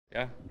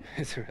Yeah,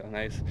 it's really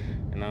nice.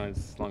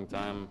 It's a long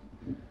time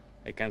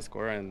I can't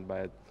score,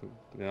 but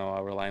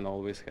our line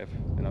always have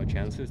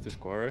chances to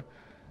score,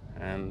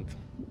 and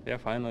yeah,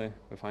 finally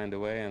we find a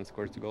way and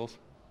score 2 goals.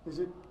 Is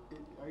it,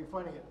 are you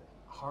finding it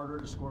harder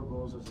to score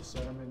goals as a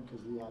centerman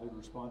because of the added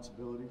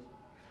responsibilities?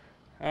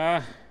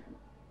 Uh,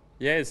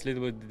 yeah, it's a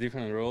little bit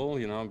different role,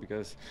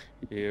 because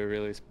you're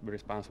really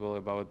responsible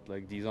about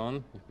like D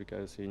zone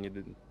because you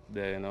need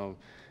the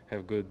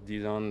have good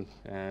D zone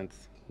and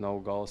no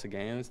goals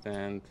against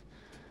and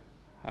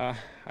Uh,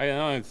 I don't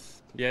know.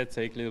 It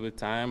take a little bit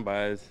time,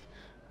 but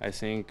I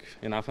think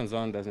in offense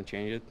zone doesn't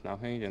change it.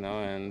 Nothing,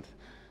 And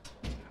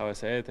how I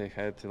said, I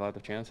had a lot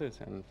of chances,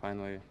 and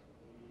finally,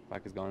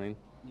 puck is gone in.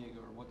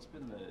 Igor, what's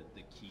been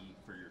the key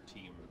for your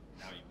team?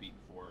 Now you've beaten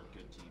 4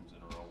 good teams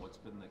in a row. What's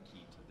been the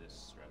key to this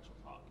stretch of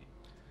hockey?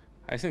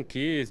 I think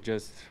key is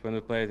just when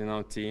we play,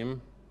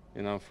 team,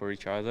 for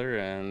each other,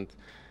 and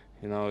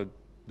you know,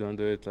 don't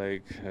do it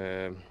like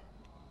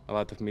a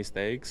lot of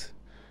mistakes.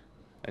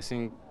 I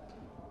think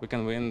we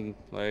can win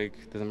like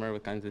doesn't matter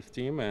what kind of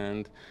team,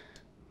 and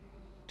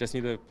just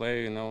need to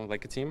play,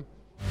 like a team.